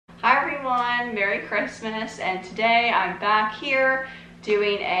everyone, Merry Christmas, and today I'm back here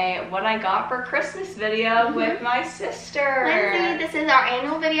doing a what I got for Christmas video with my sister. Lindsay, this is our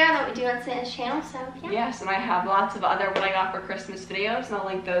annual video that we do on Santa's channel, so yeah. Yes, and I have lots of other what I got for Christmas videos, and I'll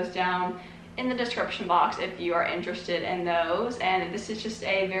link those down in the description box if you are interested in those. And this is just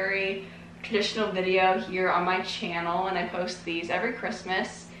a very traditional video here on my channel, and I post these every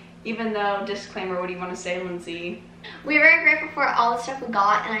Christmas. Even though, disclaimer, what do you want to say, Lindsay? We're very grateful for all the stuff we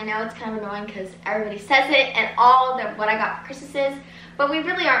got, and I know it's kind of annoying because everybody says it and all the what I got for Christmas is, but we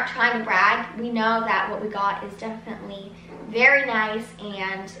really aren't trying to brag. We know that what we got is definitely very nice,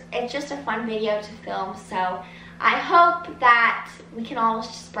 and it's just a fun video to film, so I hope that we can all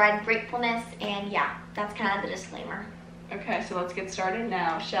spread gratefulness, and yeah, that's kind of the disclaimer. Okay, so let's get started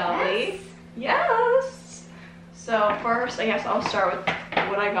now, shall we? Yes! So first, I guess I'll start with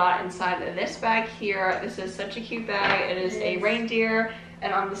what I got inside of this bag here. This is such a cute bag. It is a reindeer,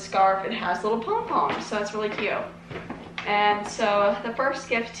 and on the scarf it has little pom-poms, so it's really cute. And so the first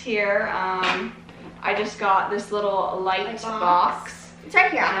gift here, I just got this little light box. It's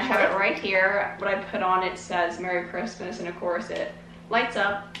right here. And I have it right here. What I put on it says Merry Christmas, and of course it lights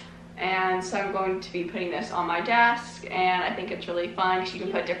up. And so I'm going to be putting this on my desk, and I think it's really fun because you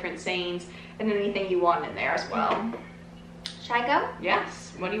can put different sayings and anything you want in there as well. Should I go?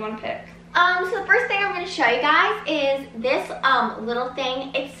 Yes. What do you want to pick? So the first thing I'm going to show you guys is this little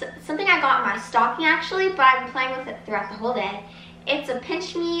thing. It's something I got in my stocking actually, but I've been playing with it throughout the whole day. It's a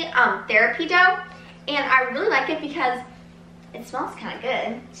Pinch Me therapy dough, and I really like it because it smells kind of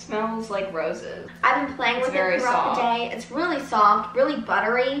good. It smells like roses. I've been playing with it throughout the day. It's really soft, really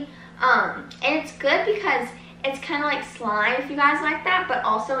buttery, and it's good because it's kind of like slime if you guys like that, but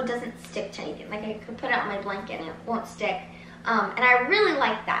also it doesn't stick to anything. Like I could put it on my blanket and it won't stick. And I really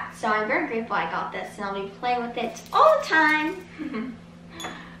like that. So I'm very grateful I got this, and I'll be playing with it all the time.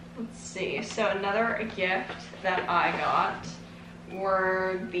 Let's see. So another gift that I got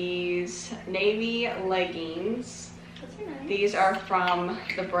were these navy leggings. Those are nice. These are from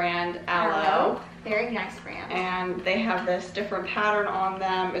the brand Aloe. Very nice brand. And they have this different pattern on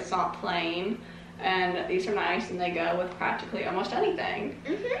them. It's not plain. And these are nice, and they go with practically almost anything.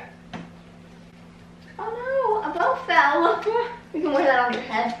 Oh no, a bow fell. You can wear that on your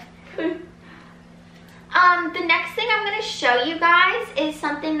head. The next thing I'm going to show you guys is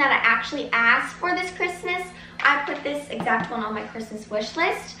something that I actually asked for this Christmas. I put this exact one on my Christmas wish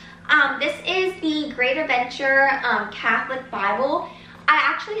list. This is the Great Adventure Catholic Bible. I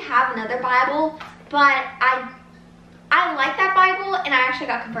actually have another Bible, but I like that Bible, and I actually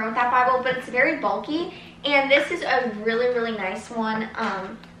got confirmed with that Bible, but it's very bulky, and this is a really, really nice one.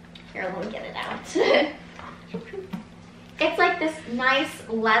 Here, let me get it out. It's like this nice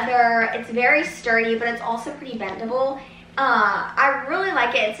leather. It's very sturdy, but it's also pretty bendable. I really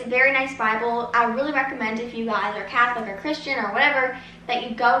like it. It's a very nice Bible. I really recommend if you guys are Catholic or Christian or whatever that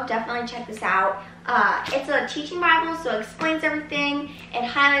you go definitely check this out. It's a teaching Bible, so it explains everything, it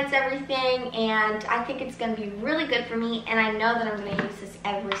highlights everything, and I think it's going to be really good for me, and I know that I'm going to use this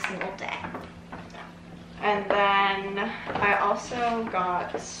every single day. And then I also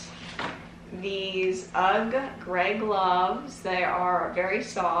got these UGG gray gloves. They are very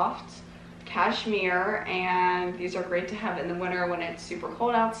soft, cashmere, and these are great to have in the winter when it's super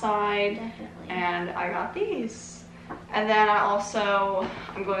cold outside. Definitely. And I got these. And then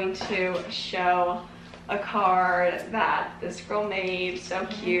I'm going to show a card that this girl made, so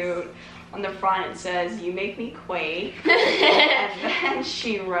cute. On the front it says, "You make me quake." And then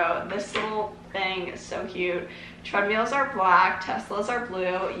she wrote this little thing, it's so cute. "Treadmills are black, Teslas are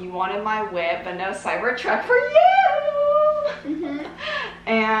blue. You wanted my whip, but no Cybertruck for you."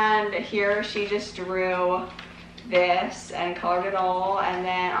 And here she just drew this and colored it all, and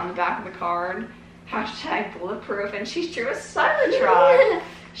then on the back of the card, #bulletproof, and she drew a Cybertruck.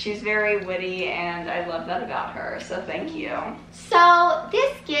 She's very witty, and I love that about her, so thank you. So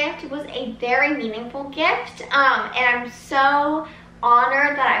this gift was a very meaningful gift, and I'm so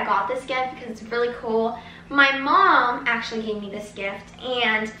honored that I got this gift because it's really cool. My mom actually gave me this gift,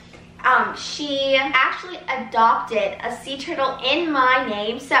 and she actually adopted a sea turtle in my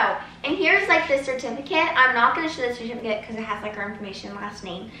name. So, and here's like the certificate. I'm not going to show the certificate because it has like her information and last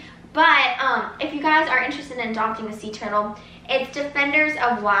name. But if you guys are interested in adopting a sea turtle, it's Defenders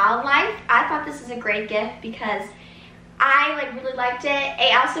of Wildlife. I thought this was a great gift because I like really liked it.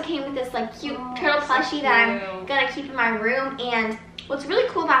 It also came with this like cute turtle plushie that I'm gonna keep in my room. And what's really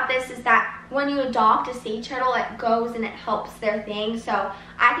cool about this is that when you adopt a sea turtle, it goes and it helps their thing. So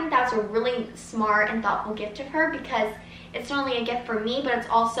I think that's a really smart and thoughtful gift of her because it's not only a gift for me, but it's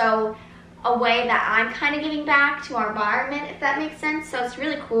also a way that I'm kind of giving back to our environment, if that makes sense. So it's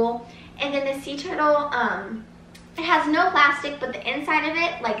really cool. And then the sea turtle, it has no plastic, but the inside of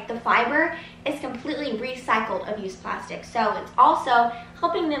it, like the fiber, is completely recycled of used plastic. So it's also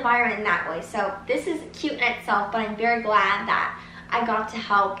helping the environment in that way. So this is cute in itself, but I'm very glad that I got to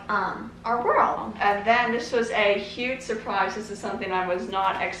help our world. And then this was a huge surprise. This is something I was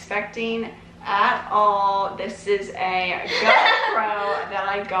not expecting at all. This is a GoPro that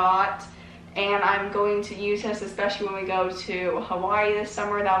I got, and I'm going to use this especially when we go to Hawaii this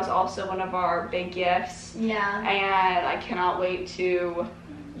summer. That was also one of our big gifts. Yeah. And I cannot wait to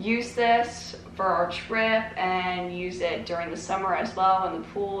use this for our trip and use it during the summer as well in the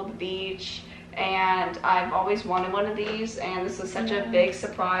pool, the beach. And I've always wanted one of these, and this is such a big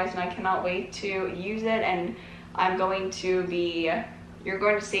surprise, and I cannot wait to use it. And I'm going to be, you're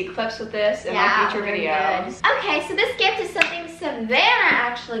going to see clips with this in my future videos. Okay, so this gift is something Savannah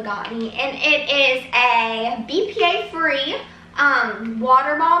actually got me, and it is a BPA-free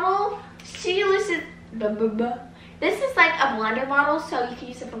water bottle. She uses, this is like a blender bottle, so you can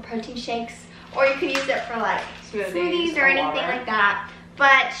use it for protein shakes, or you could use it for like smoothies or anything like that.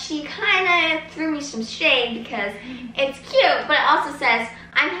 But she kind of threw me some shade because it's cute, but it also says,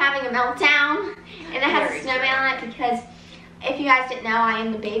 I'm having a meltdown, and it has a snowman on it because if you guys didn't know, I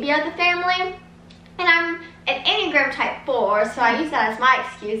am the baby of the family, and I'm an Enneagram type 4, so I use that as my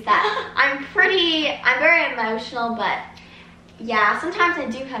excuse that I'm very emotional, but yeah, sometimes I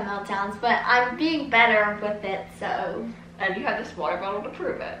do have meltdowns, but I'm being better with it, so. And you had this water bottle to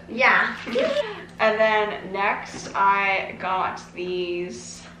prove it. Yeah. And then next I got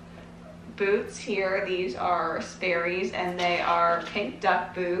these boots here. These are Sperry's, and they are pink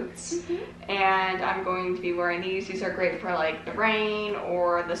duck boots. And I'm going to be wearing these. These are great for like the rain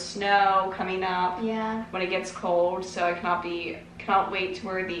or the snow coming up when it gets cold. So I cannot wait to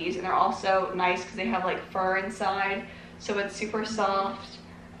wear these. And they're also nice because they have like fur inside, so it's super soft.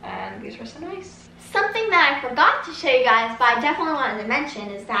 And these are so nice. Something that I forgot to show you guys, but I definitely wanted to mention,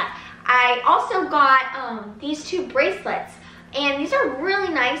 is that I also got these 2 bracelets. And these are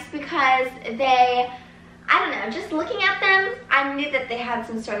really nice because they, I don't know, just looking at them, I knew that they had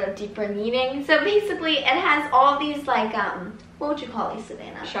some sort of deeper meaning. So basically, it has all these like, what would you call these,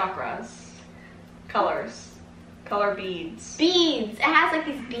 Savannah? Chakras. Colors. Color beads. Beads. It has like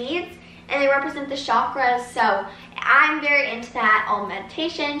these beads, and they represent the chakras. So I'm very into that, all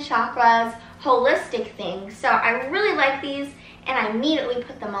meditation, chakras, holistic things. So I really like these, and I immediately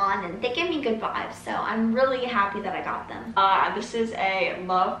put them on, and they give me good vibes. So I'm really happy that I got them. This is a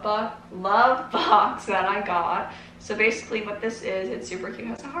love box that I got. So basically what this is, it's super cute. It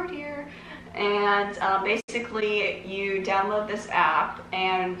has a heart here. And basically you download this app,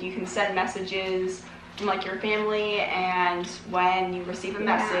 and you can send messages from like your family, and when you receive a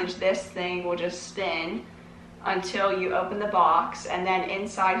message, this thing will just spin until you open the box, and then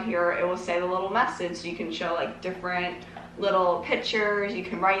inside here it will say the little message, so you can show like different little pictures, you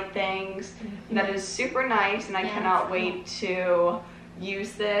can write things. That is super nice, and I cannot wait to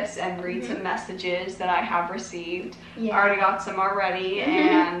use this and read some messages that I have received. I already got some already,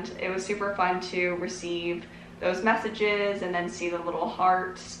 and it was super fun to receive those messages and then see the little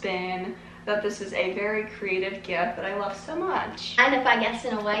heart spin. That this is a very creative gift that I love so much. And if I guess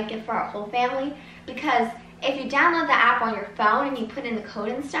in a way, gift for our whole family, because if you download the app on your phone and you put in the code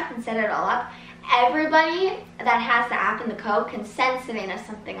and stuff and set it all up, everybody that has the app and the code can send Savannah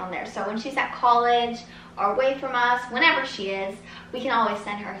something on there. So when she's at college or away from us, whenever she is, we can always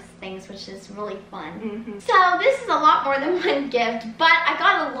send her things, which is really fun. So this is a lot more than one gift, but I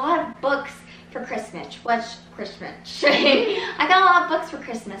got a lot of books for Christmas. I got a lot of books for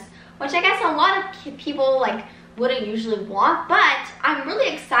Christmas, which I guess a lot of people like wouldn't usually want, but I'm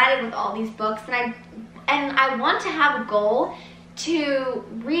really excited with all these books, and I want to have a goal to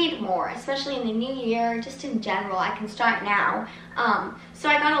read more, especially in the new year, just in general. I can start now. So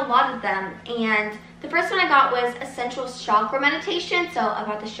I got a lot of them, and the first one I got was Essential Chakra Meditation, so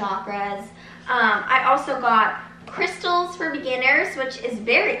about the chakras. I also got Crystals for Beginners, which is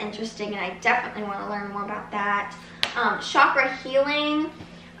very interesting, and I definitely want to learn more about that. Chakra Healing.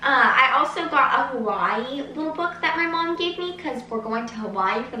 I also got a Hawaii little book that my mom gave me because we're going to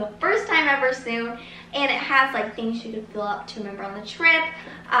Hawaii for the first time ever soon, and it has like things you could fill up to remember on the trip.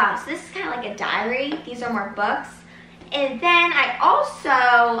 So this is kind of like a diary. These are more books. And then I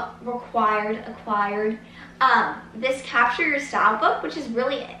also acquired this Capture Your Style book, which is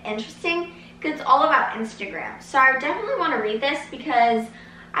really interesting because it's all about Instagram. So I definitely want to read this because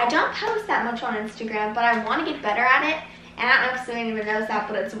I don't post that much on Instagram, but I want to get better at it. And I don't know if Savannah even knows that,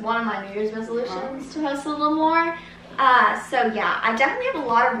 but it's one of my New Year's resolutions to post a little more. So yeah, I definitely have a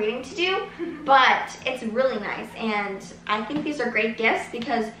lot of reading to do, but it's really nice. And I think these are great gifts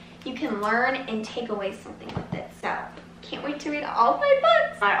because you can learn and take away something with it. So can't wait to read all of my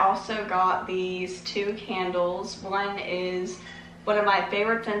books. I also got these 2 candles. One is one of my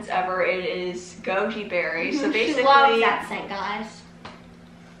favorite scents ever. It is goji berry. So basically, she loves that scent, guys.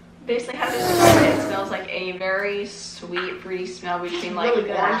 Basically, how to describe it, it smells like a very sweet, fruity smell between like Really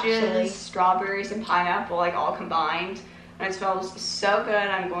good, oranges, actually. strawberries, and pineapple, like all combined. And it smells so good.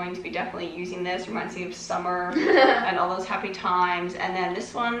 I'm going to be definitely using this. Reminds me of summer and all those happy times. And then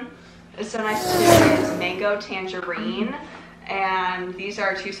this one is so nice too. It's mango tangerine. And these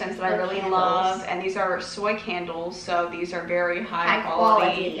are 2 scents that I really love. And these are soy candles, so these are very high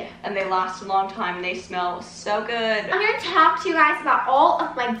quality. And they last a long time. And they smell so good. I'm going to talk to you guys about all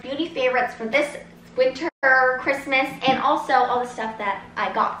of my beauty favorites for this winter, Christmas, and also all the stuff that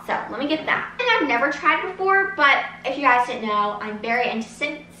I got. So let me get that. And I've never tried before, but if you guys didn't know, I'm very into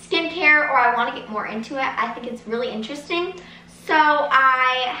skincare, or I want to get more into it. I think it's really interesting. So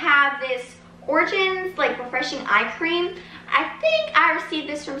I have this Origins like refreshing eye cream. I think I received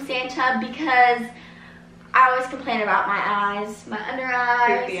this from Santa because I always complain about my eyes, my under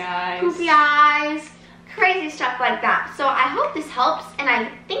eyes, poopy eyes, crazy stuff like that. So I hope this helps, and I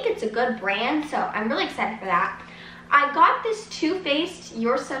think it's a good brand, so I'm really excited for that. I got this Too Faced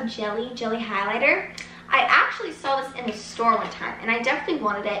You're So Jelly highlighter. I actually saw this in the store one time, and I definitely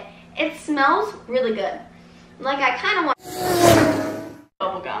wanted it. It smells really good. Like, I kind of want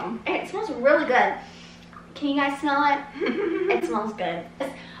bubblegum. It smells really good. Can you guys smell it? It smells good.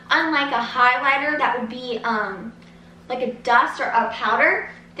 Unlike a highlighter that would be like a dust or a powder,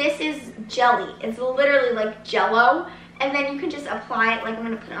 this is jelly. It's literally like Jello, and then you can just apply it. Like, I'm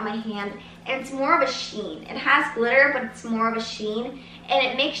gonna put it on my hand, and it's more of a sheen. It has glitter, but it's more of a sheen, and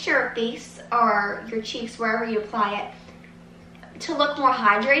it makes your face or your cheeks, wherever you apply it, to look more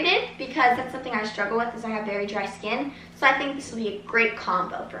hydrated, because that's something I struggle with, is I have very dry skin. So I think this will be a great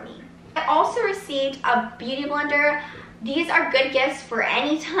combo for me. I also received a beauty blender. These are good gifts for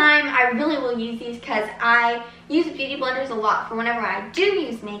any time. I really will use these because I use beauty blenders a lot for whenever I do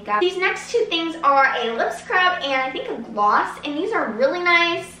use makeup. These next 2 things are a lip scrub and I think a gloss, and these are really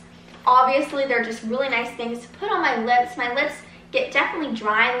nice. Obviously, they're just really nice things to put on my lips. My lips get definitely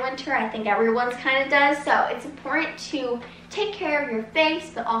dry in winter. I think everyone's kind of does, so it's important to take care of your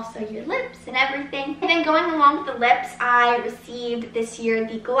face, but also your lips and everything. And then going along with the lips, I received this year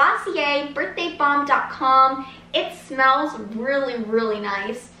the Glossier BirthdayBomb.com. It smells really, really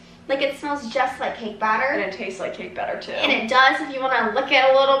nice. Like, it smells just like cake batter. And it tastes like cake batter too. And it does, if you want to lick it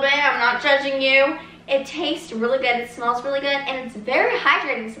a little bit. I'm not judging you. It tastes really good. It smells really good. And it's very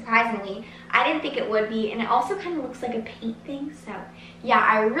hydrating, surprisingly. I didn't think it would be. And it also kind of looks like a paint thing. So, yeah,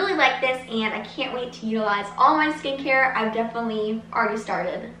 I really like this. And I can't wait to utilize all my skincare. I've definitely already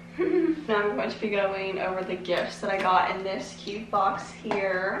started. Now I'm going to be going over the gifts that I got in this cute box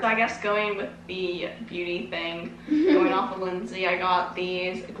here. So I guess going with the beauty thing, going off of Lindsay, I got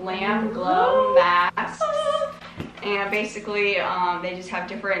these Glam Glow masks. And basically, they just have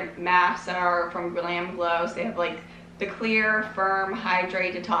different masks that are from Glam Glow. So they have like the clear, firm,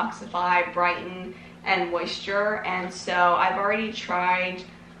 hydrate, detoxify, brighten, and moisture. And so I've already tried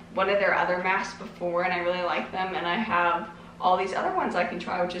one of their other masks before, and I really like them. And I have all these other ones I can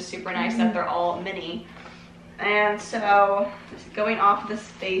try, which is super nice that they're all mini. And so going off this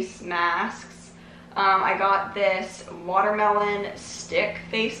face masks, I got this watermelon stick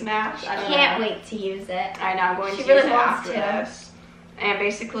face mask. I can't wait to use it. I know, I'm going to use it after this. And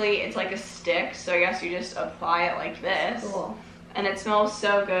basically it's like a stick, so I guess you just apply it like this. Cool. And it smells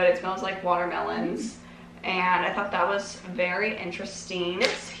so good. It smells like watermelons. And I thought that was very interesting.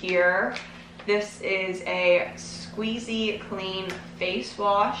 It's here. This is a squeezy clean face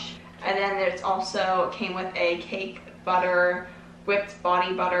wash, and then there's also came with a cake butter whipped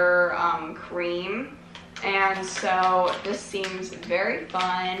body butter cream, and so this seems very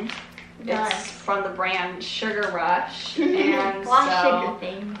fun. It's from the brand Sugar Rush, and so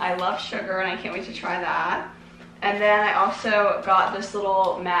I love sugar and I can't wait to try that. And then I also got this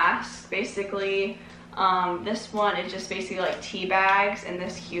little mask. Basically this one is just basically like tea bags and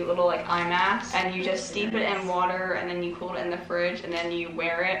this cute little like eye mask, and you just steep it in water and then you cool it in the fridge and then you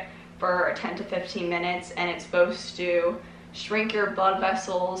wear it for 10 to 15 minutes, and it's supposed to shrink your blood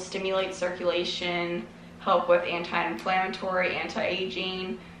vessels, stimulate circulation, help with anti-inflammatory,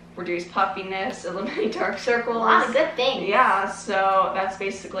 anti-aging, reduce puffiness, eliminate dark circles. A lot of good things. Yeah, so that's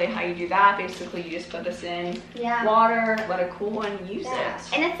basically how you do that. Basically, you just put this in water, let it cool, and use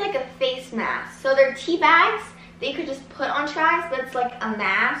it. And it's like a face mask. So they're tea bags that you could just put on your eyes, but it's like a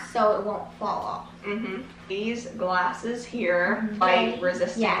mask so it won't fall off. These glasses here,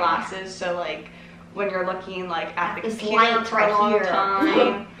 light-resistant glasses, so like when you're looking like at the computer for a long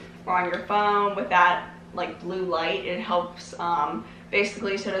time, or on your phone with that like blue light. It helps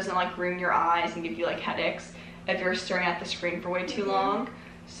basically so it doesn't like ruin your eyes and give you like headaches if you're staring at the screen for way too long.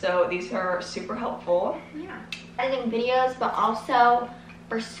 So these are super helpful. Yeah. Editing videos, but also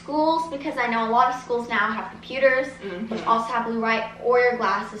for schools, because I know a lot of schools now have computers, which also have blue light, or your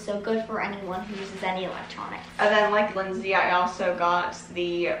glasses, so good for anyone who uses any electronics. And then like Lindsay, I also got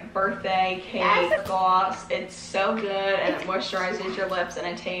the birthday cake gloss. It's so good, and it moisturizes your lips, and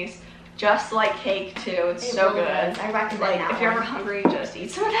it tastes just like cake too. It's so really good. Does. I recommend like that if you're one. ever hungry, just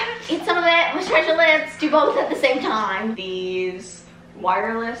eat some of that. Eat some of it, moisturize your lips, do both at the same time. These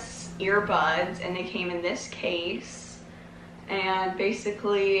wireless earbuds, and they came in this case. And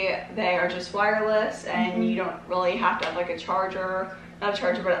basically they are just wireless, and you don't really have to have like a charger, not a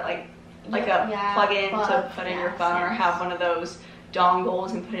charger, but like a plug-in to put in your phone, or have one of those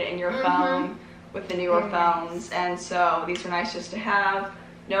dongles and put it in your phone with the newer phones. And so these are nice just to have.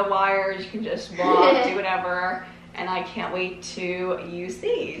 No wires, you can just walk, do whatever, and I can't wait to use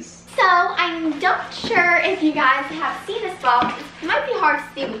these. So I'm not sure if you guys have seen this box. It might be hard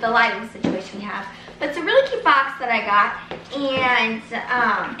to see with the lighting situation we have, but it's a really cute box that I got, and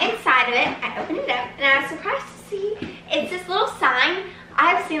inside of it, I opened it up, and I was surprised to see it's this little sign.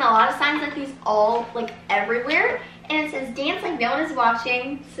 I've seen a lot of signs like these all like everywhere, and it says dance like no one is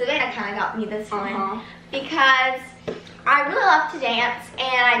watching. So that kind of got me this one, because I really love to dance,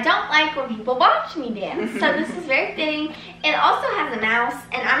 and I don't like when people watch me dance. So this is very fitting. It also has a mouse,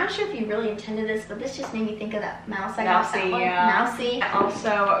 and I'm not sure if you really intended this, but this just made me think of that mouse. I got that one. Mousy. I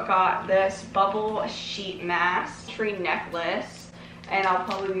also got this bubble sheet mask, tree necklace, and I'll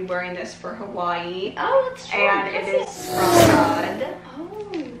probably be wearing this for Hawaii. Oh, that's true. And it is from Bud.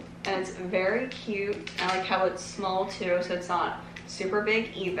 Oh. And it's very cute. I like how it's small too, so it's not super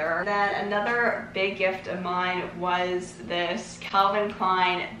big either. Then another big gift of mine was this Calvin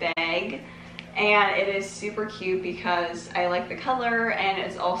Klein bag, and it is super cute because I like the color, and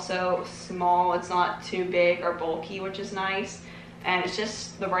it's also small. It's not too big or bulky, which is nice, and it's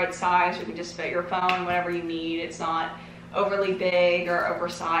just the right size. You can just fit your phone, whatever you need. It's not overly big or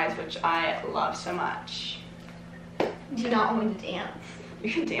oversized, which I love so much. Do you not want to dance?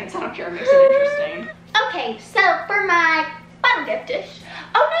 You can dance, I don't care, it makes it interesting. Okay, so for my final gift-ish.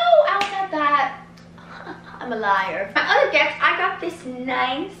 Oh no, I don't have that. I'm a liar. My other gift, I got this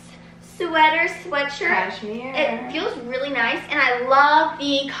nice sweatshirt. Cashmere. It feels really nice, and I love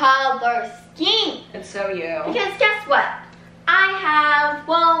the color scheme. It's so you. Because guess what? I have,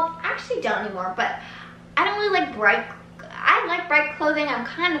 well, I actually don't anymore, but I don't really like bright. I like bright clothing. I'm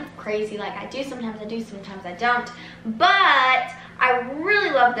kind of crazy. Like I do sometimes I don't. But I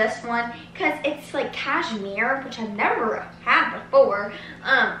really love this one because it's like cashmere, which I've never had before.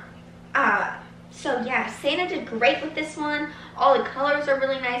 So yeah, Santa did great with this one. All the colors are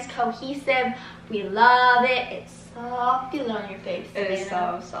really nice, cohesive. We love it. It's soft. Feel it on your face. It is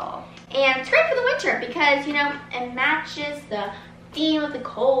so soft. And it's great for the winter because, you know, it matches the theme of the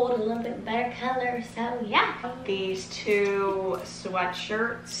cold, a little bit better color. So yeah. These two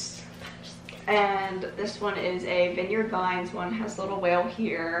sweatshirts. And this one is a Vineyard Vines one, has a little whale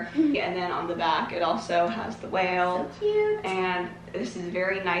here, and then on the back it also has the whale. So cute. And this is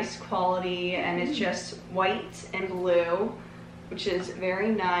very nice quality, and it's just white and blue, which is very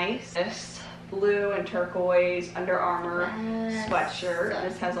nice. This blue and turquoise Under Armour sweatshirt.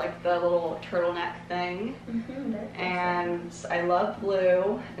 This has like the little turtleneck thing, and I love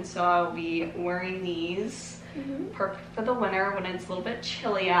blue, and so I'll be wearing these. Perfect for the winter when it's a little bit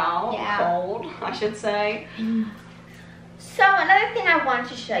chilly out, cold, I should say. So another thing I wanted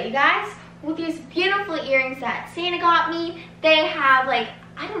to show you guys, with these beautiful earrings that Santa got me, they have like,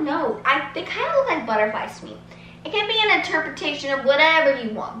 I don't know, they kind of look like butterflies to me. It can be an interpretation of whatever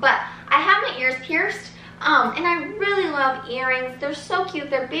you want, but I have my ears pierced, and I really love earrings. They're so cute.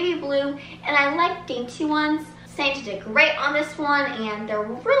 They're baby blue, and I like dainty ones. Santa did great on this one, and they're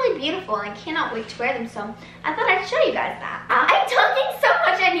really beautiful, and I cannot wait to wear them, so I thought I'd show you guys that. I'm talking so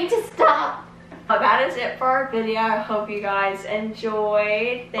much, I need to stop. Well, that is it for our video. I hope you guys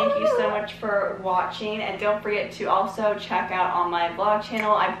enjoyed. Thank you so much for watching, and don't forget to also check out on my vlog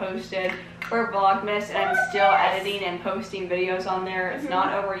channel. I posted for Vlogmas, and I'm still editing and posting videos on there. It's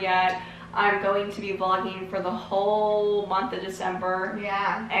not over yet. I'm going to be vlogging for the whole month of December.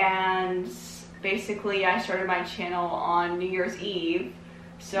 Yeah. And basically I started my channel on New Year's Eve,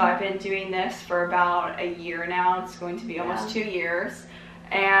 so I've been doing this for about a year now. It's going to be almost 2 years,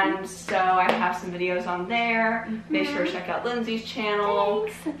 and so I have some videos on there. Make sure to check out Lindsay's channel.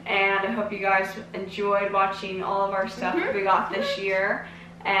 And I hope you guys enjoyed watching all of our stuff that we got this year,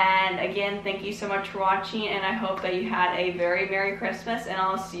 And again, thank you so much for watching, and I hope that you had a very Merry Christmas, and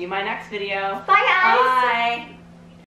I'll see you in my next video. Bye, guys. Bye.